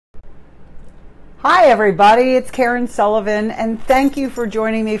Hi everybody, it's Karen Sullivan, and thank you for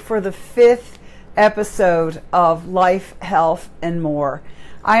joining me for the 5th episode of Life, Health, and More.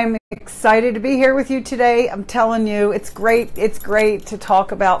 I am excited to be here with you today. I'm telling you, it's great to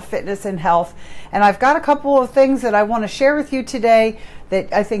talk about fitness and health, and I've got a couple of things that I want to share with you today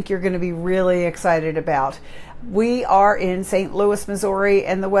that I think you're going to be really excited about. We are in St. Louis, Missouri,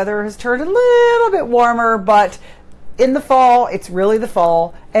 and the weather has turned a little bit warmer, but in the fall, it's really the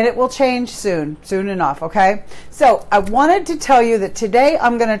fall, and it will change soon enough, okay? So I wanted to tell you that today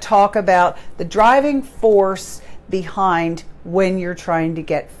I'm going to talk about the driving force behind when you're trying to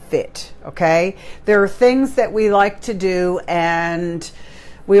get fit, okay? There are things that we like to do, and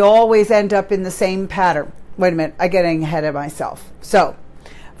we always end up in the same pattern. Wait a minute, I'm getting ahead of myself. So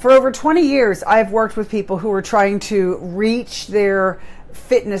for over 20 years, I've worked with people who are trying to reach their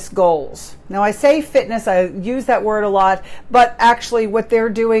fitness goals. Now I say fitness, I use that word a lot, but actually what they're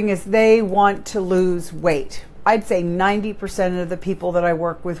doing is they want to lose weight. I'd say 90% of the people that I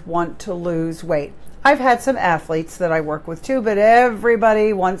work with want to lose weight. I've had some athletes that I work with too, but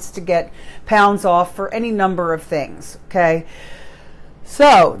everybody wants to get pounds off for any number of things, okay?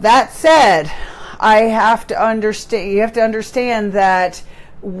 So that said, you have to understand that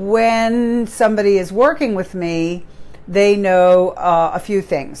when somebody is working with me, they know a few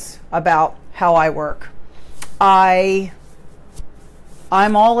things about how I work. I'm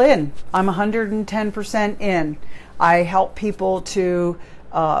all in. I'm 110% in. I help people to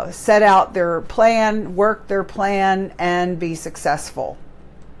set out their plan, work their plan, and be successful.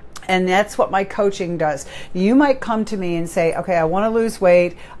 And that's what my coaching does. You might come to me and say, okay, I want to lose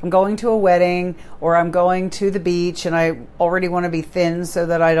weight. I'm going to a wedding, or I'm going to the beach and I already want to be thin so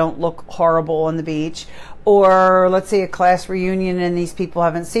that I don't look horrible on the beach. Or let's say a class reunion and these people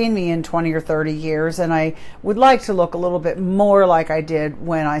haven't seen me in 20 or 30 years and I would like to look a little bit more like I did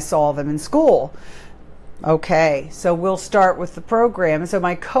when I saw them in school. Okay, so we'll start with the program. So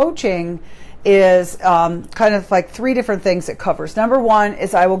my coaching is kind of like 3 different things it covers. Number 1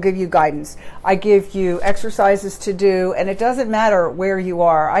 is I will give you guidance. I give you exercises to do, and it doesn't matter where you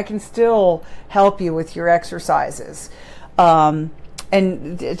are. I can still help you with your exercises. And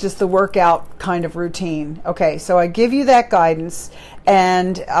just the workout kind of routine. Okay, so I give you that guidance,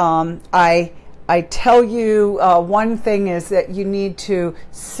 and I tell you one thing is that you need to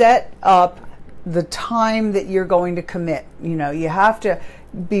set up the time that you're going to commit. You know, you have to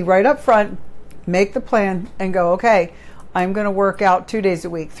be right up front, make the plan, and go, okay, I'm going to work out 2 days a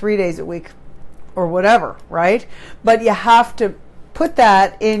week, 3 days a week, or whatever, right? But you have to put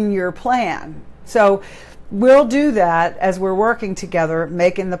that in your plan. So we'll do that as we're working together,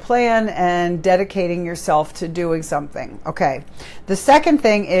 making the plan and dedicating yourself to doing something. Okay. The second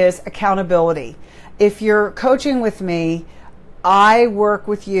thing is accountability. If you're coaching with me, I work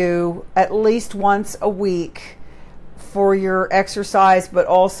with you at least once a week for your exercise, but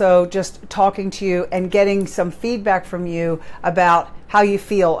also just talking to you and getting some feedback from you about how you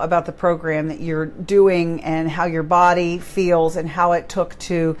feel about the program that you're doing and how your body feels and how it took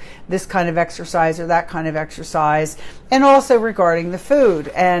to this kind of exercise or that kind of exercise, and also regarding the food.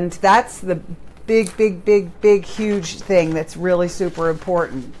 And that's the big, huge thing that's really super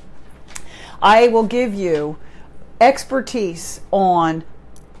important. I will give you expertise on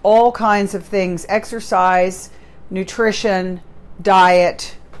all kinds of things: exercise, nutrition,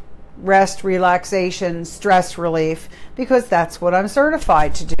 diet, rest, relaxation, stress relief, because that's what I'm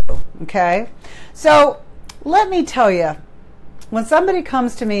certified to do, okay? So let me tell you, when somebody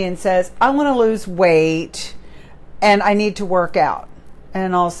comes to me and says, I want to lose weight and I need to work out,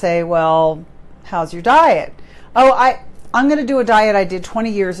 and I'll say, well, how's your diet? Oh, I'm going to do a diet I did 20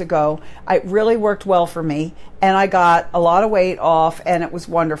 years ago. It really worked well for me, and I got a lot of weight off, and it was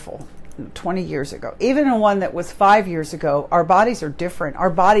wonderful. 20 years ago. Even in one that was 5 years ago, our bodies are different. Our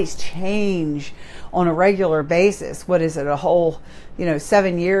bodies change on a regular basis. What is it, a whole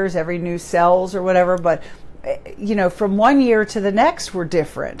 7 years, every new cells or whatever, but from 1 year to the next we're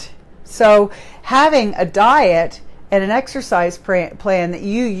different. So having a diet and an exercise plan that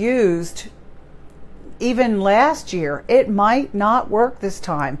you used even last year, it might not work this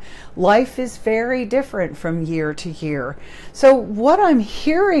time. Life is very different from year to year. So what I'm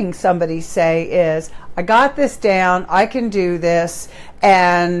hearing somebody say is, I got this down, I can do this,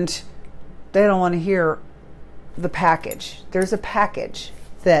 and they don't want to hear the package. There's a package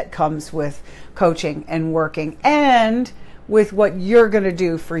that comes with coaching and working and with what you're going to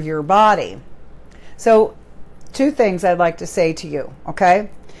do for your body. So 2 things I'd like to say to you,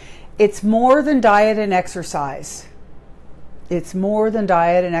 okay? It's more than diet and exercise. It's more than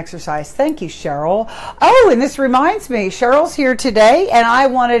diet and exercise. Thank you, Cheryl. Oh, and this reminds me, Cheryl's here today, and I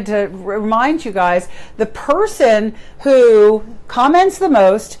wanted to remind you guys, the person who comments the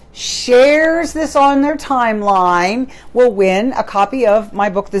most, shares this on their timeline, will win a copy of my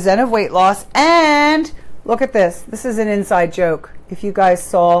book, The Zen of Weight Loss. And look at this. This is an inside joke. If you guys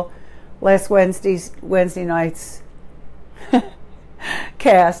saw last Wednesday night's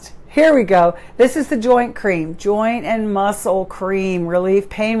cast, here we go. This is the joint cream, joint and muscle cream relief,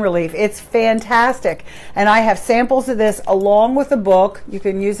 pain relief. It's fantastic. And I have samples of this along with the book. You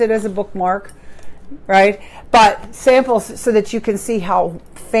can use it as a bookmark, right? But samples so that you can see how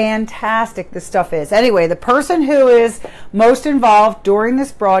fantastic this stuff is. Anyway, the person who is most involved during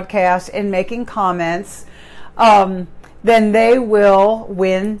this broadcast in making comments, then they will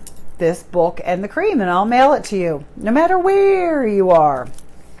win this book and the cream, and I'll mail it to you no matter where you are.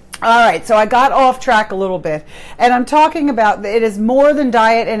 All right, so I got off track a little bit, and I'm talking about it is more than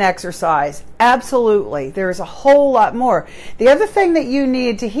diet and exercise. Absolutely. There's a whole lot more. The other thing that you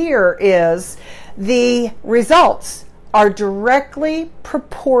need to hear is the results are directly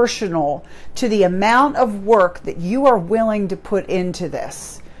proportional to the amount of work that you are willing to put into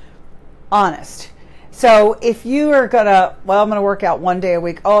this. Honest. So if you are going to, well, I'm going to work out 1 day a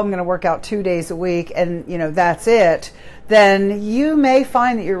week, oh, I'm going to work out 2 days a week, and, you know, that's it, then you may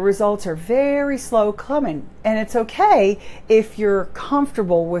find that your results are very slow coming. And it's okay if you're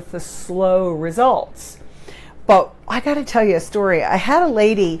comfortable with the slow results. But I got to tell you a story. I had a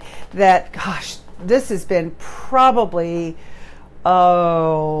lady that, gosh, this has been probably,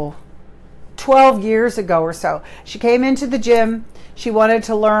 12 years ago or so. She came into the gym. She wanted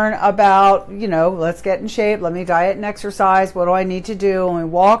to learn about, you know, let's get in shape. Let me diet and exercise. What do I need to do? And we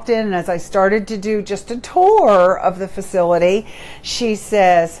walked in, and as I started to do just a tour of the facility, she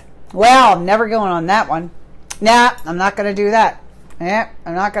says, well, I'm never going on that one. Nah, I'm not going to do that. Yeah,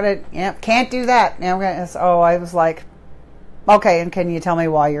 I'm not going to, yeah, can't do that. Yeah, so I was like, okay, and can you tell me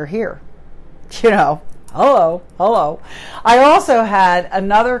why you're here? You know, hello. I also had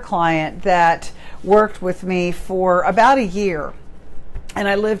another client that worked with me for about a year. And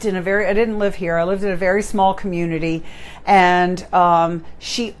I lived in I didn't live here. I lived in a very small community. And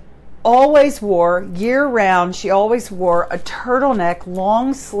she always wore, year round, she always wore a turtleneck,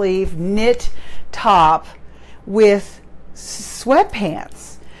 long sleeve knit top with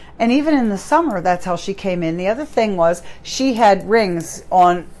sweatpants. And even in the summer, that's how she came in. The other thing was she had rings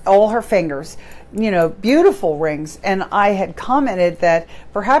on all her fingers, you know, beautiful rings. And I had commented that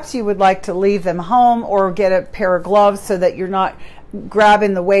perhaps you would like to leave them home or get a pair of gloves so that you're not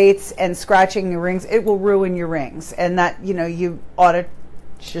grabbing the weights and scratching your rings. It will ruin your rings. And that, you know, you ought to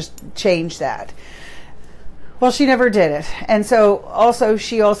just change that. Well, she never did it. And so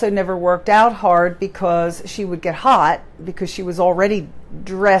she also never worked out hard because she would get hot because she was already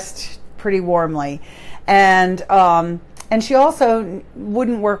dressed pretty warmly. And she also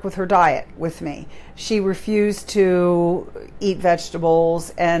wouldn't work with her diet with me. She refused to eat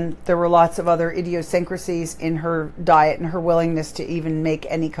vegetables, and there were lots of other idiosyncrasies in her diet and her willingness to even make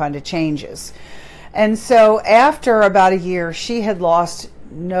any kind of changes. And so after about a year, she had lost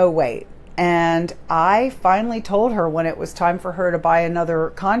no weight. And I finally told her when it was time for her to buy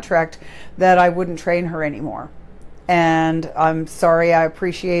another contract that I wouldn't train her anymore. And I'm sorry, I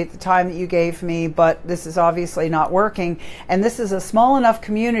appreciate the time that you gave me, but this is obviously not working. And this is a small enough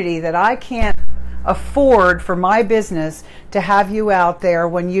community that I can't afford for my business to have you out there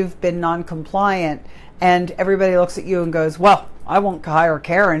when you've been non-compliant and everybody looks at you and goes, well, I won't hire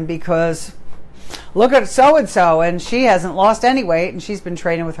Karen because look at so-and-so and she hasn't lost any weight and she's been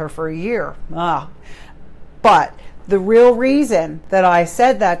training with her for a year. But the real reason that I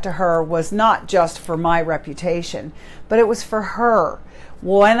said that to her was not just for my reputation, but it was for her.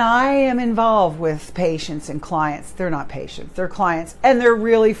 When I am involved with patients and clients, they're not patients, they're clients, and they're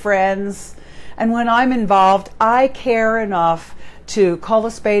really friends. And when I'm involved, I care enough to call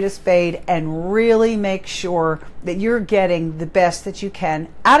a spade and really make sure that you're getting the best that you can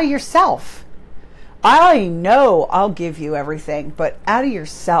out of yourself. I know I'll give you everything, but out of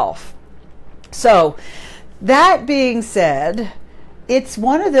yourself. So, that being said, it's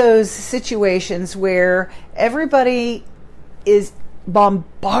one of those situations where everybody is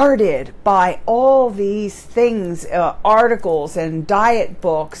bombarded by all these things, articles and diet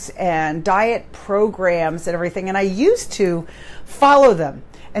books and diet programs and everything. And I used to follow them.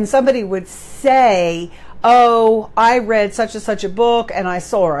 And somebody would say, oh, I read such and such a book and I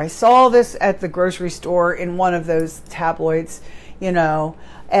saw this at the grocery store in one of those tabloids, you know,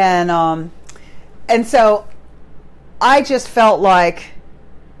 and so I just felt like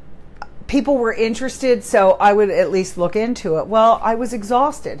people were interested, so I would at least look into it. Well, I was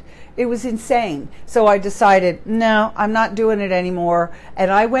exhausted. It was insane. So I decided, no, I'm not doing it anymore. And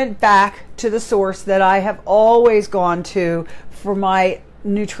I went back to the source that I have always gone to for my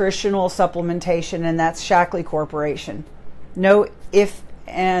nutritional supplementation, and that's Shaklee Corporation. No ifs,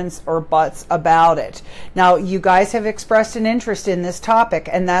 ands, or buts about it. Now, you guys have expressed an interest in this topic,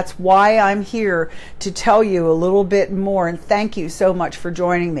 and that's why I'm here to tell you a little bit more, and thank you so much for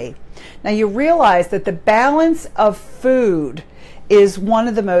joining me. Now, you realize that the balance of food is one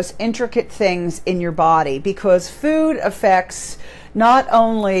of the most intricate things in your body, because food affects not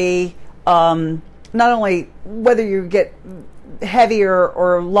only whether you get heavier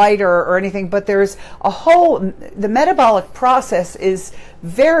or lighter or anything, but there's the metabolic process is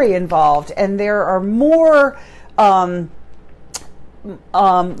very involved, and there are more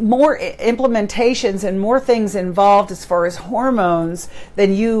implementations and more things involved as far as hormones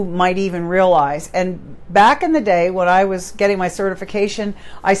than you might even realize. And back in the day when I was getting my certification,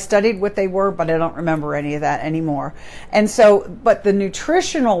 I studied what they were, but I don't remember any of that anymore. And so, but the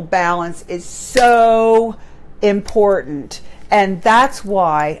nutritional balance is so important. And that's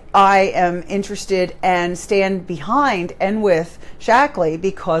why I am interested and stand behind and with Shaklee,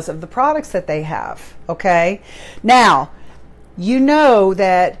 because of the products that they have. Okay? Now, you know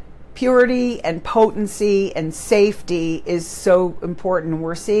that purity and potency and safety is so important.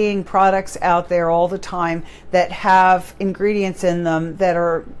 We're seeing products out there all the time that have ingredients in them that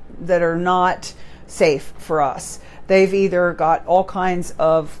are not safe for us. They've either got all kinds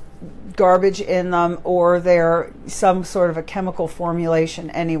of garbage in them, or they're some sort of a chemical formulation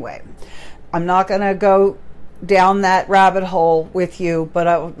anyway. I'm not going to go down that rabbit hole with you,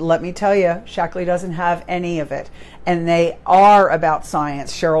 but let me tell you, Shaklee doesn't have any of it. And they are about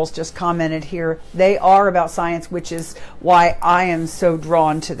science. Cheryl's just commented here. They are about science, which is why I am so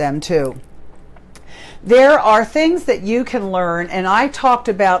drawn to them too. There are things that you can learn, and I talked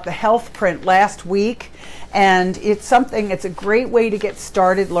about the health print last week, and it's a great way to get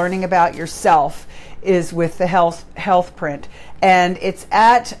started learning about yourself is with the health print. And it's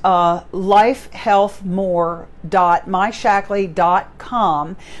at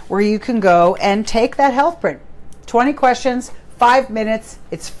lifehealthmore.myshaklee.com, where you can go and take that health print. 20 questions, 5 minutes.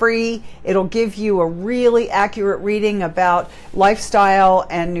 It's free. It'll give you a really accurate reading about lifestyle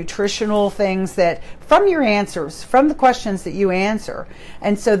and nutritional things that from your answers, from the questions that you answer.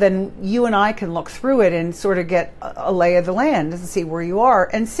 And so then you and I can look through it and sort of get a lay of the land and see where you are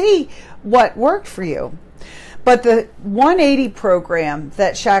and see what worked for you. But the 180 program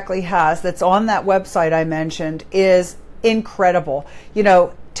that Shaklee has that's on that website I mentioned is incredible. You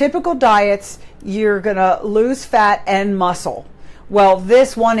know, typical diets, you're going to lose fat and muscle. Well,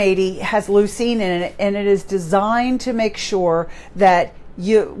 this 180 has leucine in it, and it is designed to make sure that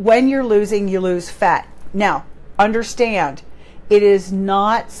when you're losing, you lose fat. Now, understand, it is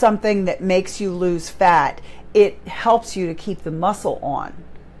not something that makes you lose fat. It helps you to keep the muscle on.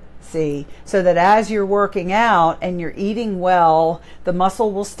 See, so that as you're working out and you're eating well, the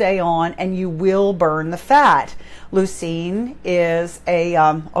muscle will stay on and you will burn the fat. Leucine is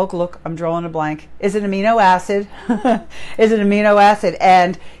oh look, I'm drawing a blank. Is an amino acid. Is an amino acid,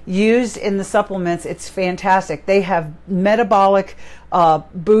 and used in the supplements, it's fantastic. They have metabolic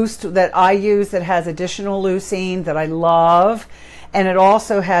boost that I use that has additional leucine that I love, and it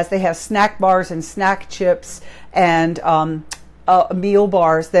also they have snack bars and snack chips and meal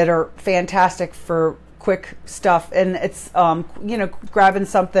bars that are fantastic for quick stuff, and it's grabbing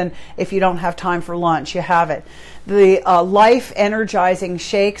something if you don't have time for lunch, you have it. The life energizing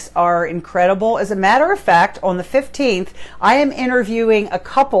shakes are incredible. As a matter of fact, on the 15th, I am interviewing a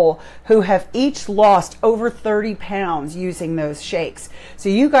couple who have each lost over 30 pounds using those shakes. So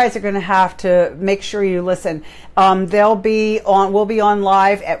you guys are going to have to make sure you listen. We'll be on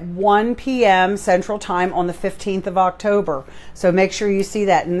live at 1 p.m. Central Time on the 15th of October. So make sure you see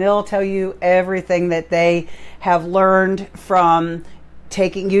that, and they'll tell you everything that they have learned from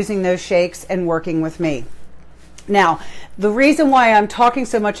using those shakes and working with me. Now, the reason why I'm talking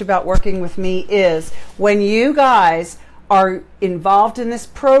so much about working with me is when you guys are involved in this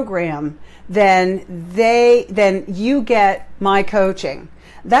program, then you get my coaching.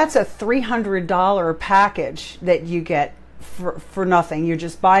 That's a $300 package that you get for nothing. You're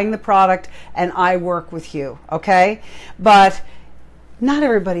just buying the product and I work with you, okay? But not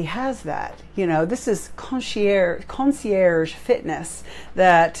everybody has that. You know, this is concierge fitness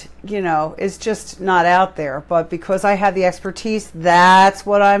that, you know, is just not out there. But because I have the expertise, that's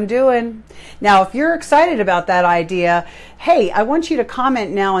what I'm doing. Now, if you're excited about that idea, hey, I want you to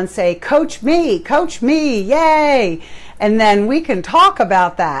comment now and say, coach me, yay. And then we can talk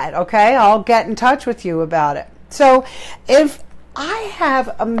about that, okay? I'll get in touch with you about it. So if I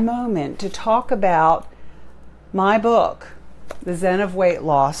have a moment to talk about my book, The Zen of Weight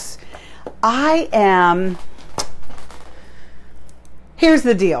Loss, here's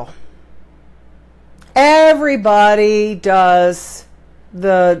the deal. Everybody does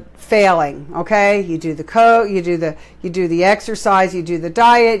the failing, okay? You do the you do the exercise, you do the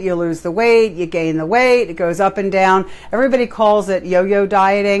diet, you lose the weight, you gain the weight, it goes up and down. Everybody calls it yo-yo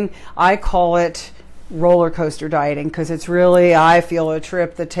dieting. I call it roller coaster dieting, because it's really, I feel, a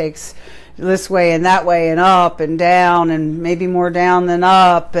trip that takes this way and that way and up and down and maybe more down than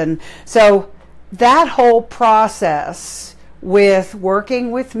up. And so that whole process with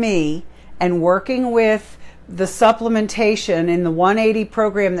working with me and working with the supplementation in the 180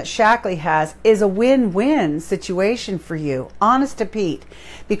 program that Shaklee has is a win-win situation for you, honest to Pete,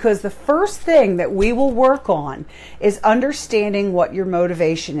 because the first thing that we will work on is understanding what your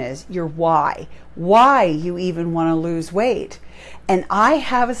motivation is, your why you even want to lose weight. And I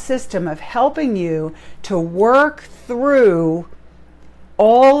have a system of helping you to work through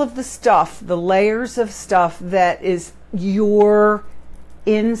all of the stuff, the layers of stuff that is your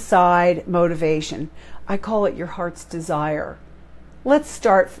inside motivation. I call it your heart's desire. Let's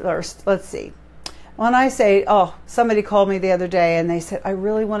start first. Let's see. When I say, oh, somebody called me the other day and they said, I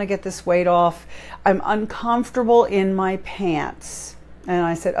really want to get this weight off. I'm uncomfortable in my pants. And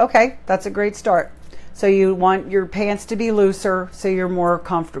I said, okay, that's a great start. So you want your pants to be looser so you're more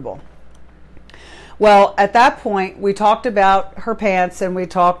comfortable. Well, at that point, we talked about her pants and we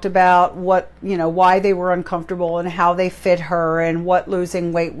talked about what, you know, why they were uncomfortable and how they fit her and what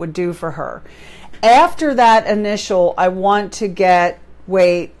losing weight would do for her. After that initial, I want to get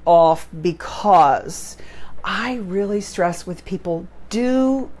weight off, because I really stress with people,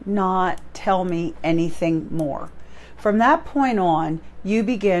 do not tell me anything more. From that point on, you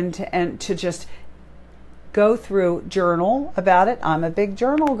begin to just go through, journal about it. I'm a big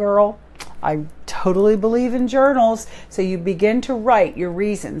journal girl. I totally believe in journals. So you begin to write your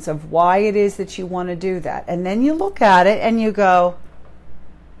reasons of why it is that you want to do that. And then you look at it and you go,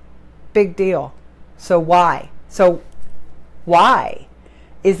 big deal. So why? So why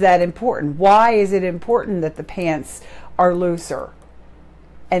is that important? Why is it important that the pants are looser?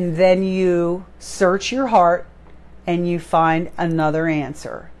 And then you search your heart and you find another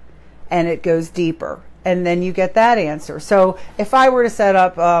answer. And it goes deeper. And then you get that answer. So if I were to set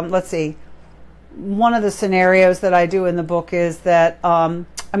up, let's see, one of the scenarios that I do in the book is that I'm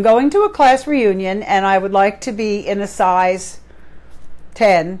going to a class reunion and I would like to be in a size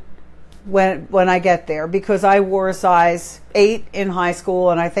 10 when I get there, because I wore a size 8 in high school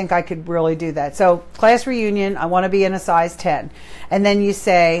and I think I could really do that. So class reunion, I want to be in a size 10. And then you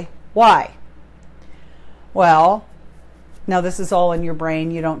say, why? Well, now this is all in your brain,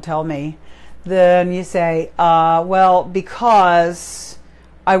 you don't tell me. Then you say, well, because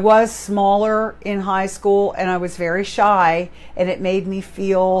I was smaller in high school and I was very shy and it made me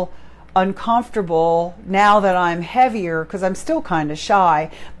feel uncomfortable now that I'm heavier, because I'm still kind of shy,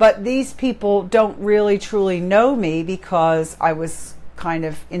 but these people don't really truly know me because I was kind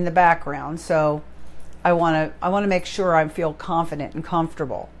of in the background. So I want to make sure I feel confident and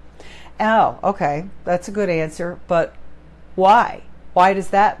comfortable. Oh, okay, that's a good answer, but why? Why does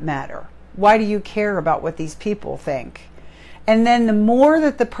that matter? Why do you care about what these people think? And then the more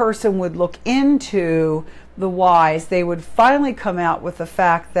that the person would look into the whys, they would finally come out with the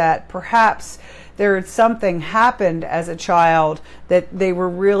fact that perhaps there had something happened as a child that they were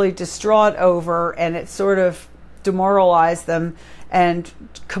really distraught over, and it sort of demoralized them and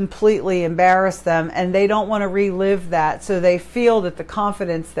completely embarrassed them, and they don't want to relive that. So they feel that the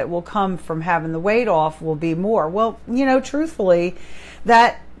confidence that will come from having the weight off will be more. Well, you know, truthfully,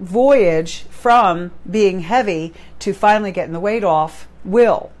 that voyage from being heavy to finally getting the weight off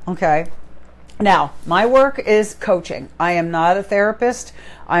will, okay? Now, my work is coaching. I am not a therapist.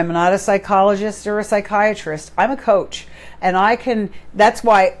 I'm not a psychologist or a psychiatrist. I'm a coach. And that's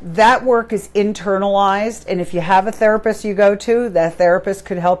why that work is internalized. And if you have a therapist you go to, that therapist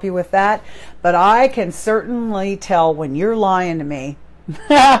could help you with that. But I can certainly tell when you're lying to me.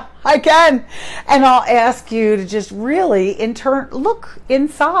 I can. And I'll ask you to just really look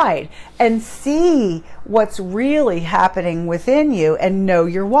inside and see what's really happening within you and know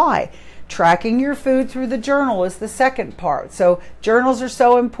your why. Tracking your food through the journal is the second part. So journals are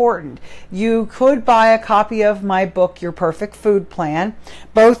so important. You could buy a copy of my book, Your Perfect Food Plan.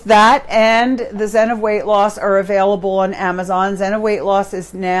 Both that and the Zen of Weight Loss are available on Amazon. Zen of Weight Loss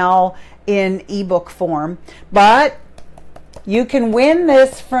is now in ebook form. But you can win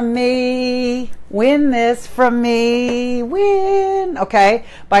this from me, okay,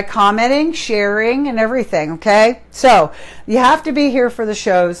 by commenting, sharing, and everything, okay? So you have to be here for the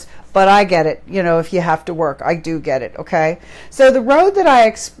shows, but I get it, if you have to work, I do get it, okay? So the road that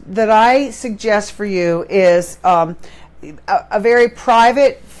I suggest for you is a very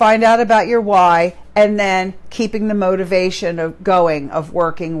private, find out about your why, and then keeping the motivation of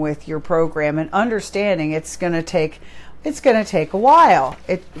working with your program and understanding it's going to take a while.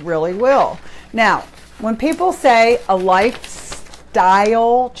 It really will. Now, when people say a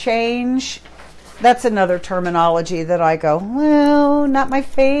lifestyle change, that's another terminology that I go, well, not my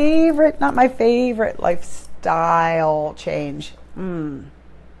favorite lifestyle change.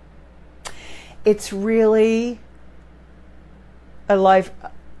 It's really a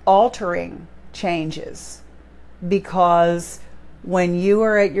life-altering changes, because when you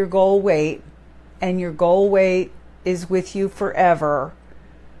are at your goal weight and your goal weight is with you forever,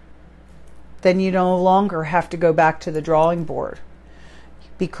 then you no longer have to go back to the drawing board.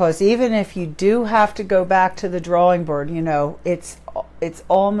 Because even if you do have to go back to the drawing board, it's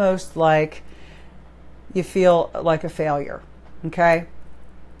almost like you feel like a failure, okay?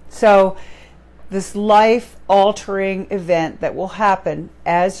 So this life-altering event that will happen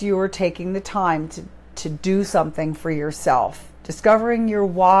as you are taking the time to do something for yourself. Discovering your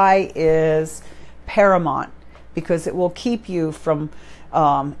why is paramount, because it will keep you from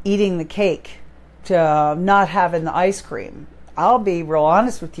eating the cake to not having the ice cream. I'll be real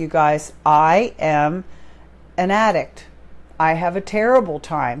honest with you guys. I am an addict. I have a terrible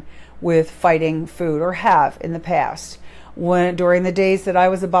time with fighting food, or have in the past. During the days that I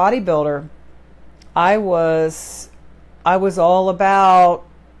was a bodybuilder, I was all about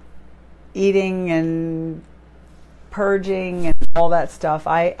eating and purging and all that stuff.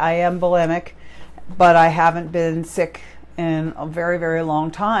 I am bulimic, but I haven't been sick in a very, very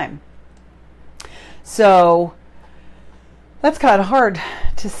long time. So that's kind of hard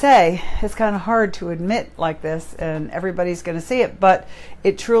to say. It's kind of hard to admit like this, and everybody's going to see it, but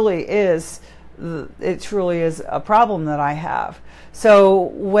it truly is a problem that I have. So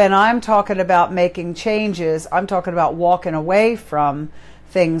when I'm talking about making changes, I'm talking about walking away from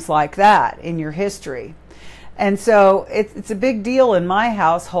things like that in your history. And so it's a big deal in my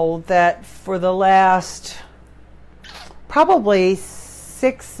household that for the last probably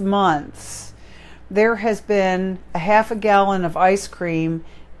 6 months, there has been a half a gallon of ice cream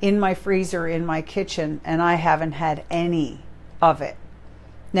in my freezer in my kitchen, and I haven't had any of it.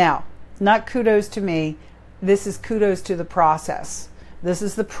 Now, not kudos to me. This is kudos to the process. This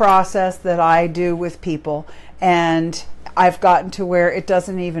is the process that I do with people, and I've gotten to where it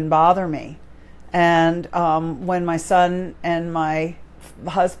doesn't even bother me. And when my son and my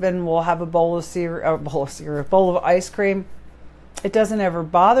husband will have a bowl of ice cream, it doesn't ever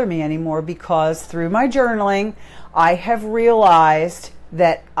bother me anymore, because through my journaling, I have realized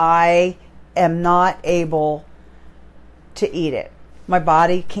that I am not able to eat it. My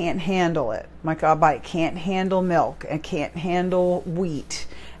body can't handle it. My body can't handle milk and can't handle wheat.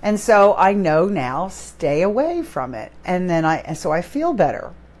 And so I know now, stay away from it. And so I feel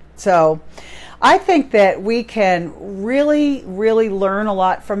better. So I think that we can really, really learn a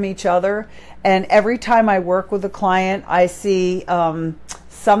lot from each other. And every time I work with a client, I see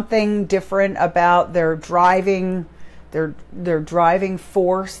something different about their driving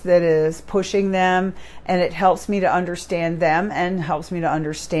force that is pushing them, and it helps me to understand them and helps me to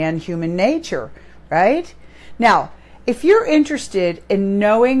understand human nature, right? Now, if you're interested in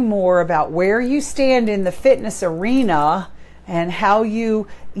knowing more about where you stand in the fitness arena and how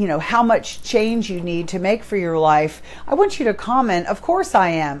how much change you need to make for your life, I want you to comment, of course I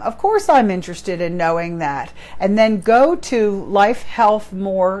am. Of course I'm interested in knowing that. And then go to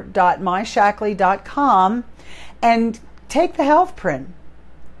lifehealthmore.myshaklee.com and take the health print.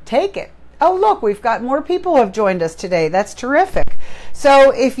 Take it. Oh, look, we've got more people have joined us today. That's terrific.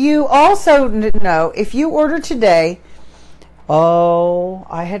 So if you also know, if you order today, oh,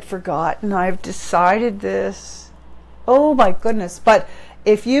 I had forgotten. I've decided this. Oh my goodness. But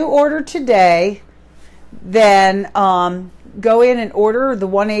if you order today, then go in and order the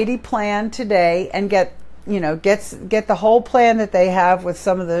 180 plan today and get the whole plan that they have with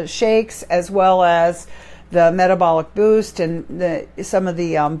some of the shakes, as well as the metabolic boost and some of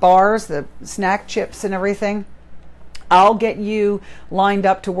the bars, the snack chips and everything. I'll get you lined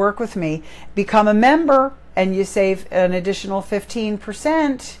up to work with me. Become a member and you save an additional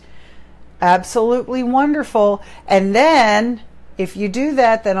 15%. Absolutely wonderful. And then if you do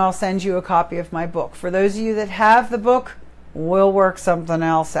that, then I'll send you a copy of my book. For those of you that have the book, we'll work something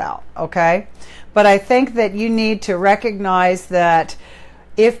else out, okay? But I think that you need to recognize that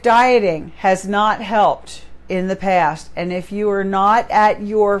if dieting has not helped in the past, and if you are not at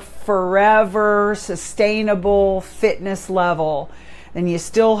your forever sustainable fitness level, and you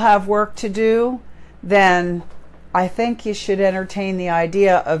still have work to do, then I think you should entertain the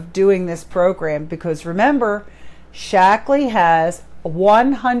idea of doing this program, because remember, Shaklee has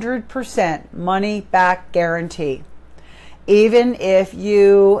 100% money back guarantee. Even if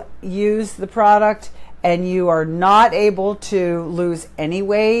you use the product and you are not able to lose any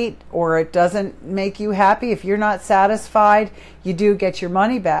weight, or it doesn't make you happy, if you're not satisfied, you do get your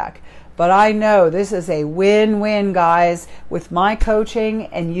money back. But I know this is a win-win, guys. With my coaching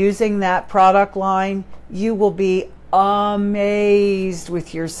and using that product line, you will be amazed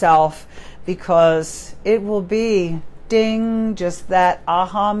with yourself, because it will be, ding, just that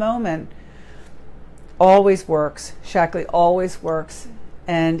aha moment. Always works. Shaklee always works.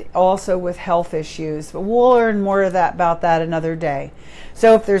 And also with health issues. But we'll learn more of that about that another day.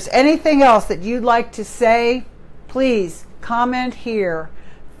 So if there's anything else that you'd like to say, please comment here.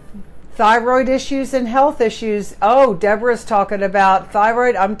 Thyroid issues and health issues. Oh, Deborah's talking about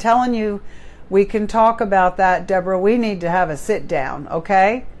thyroid. I'm telling you, we can talk about that, Deborah. We need to have a sit down,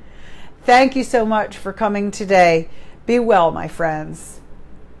 okay? Thank you so much for coming today. Be well, my friends.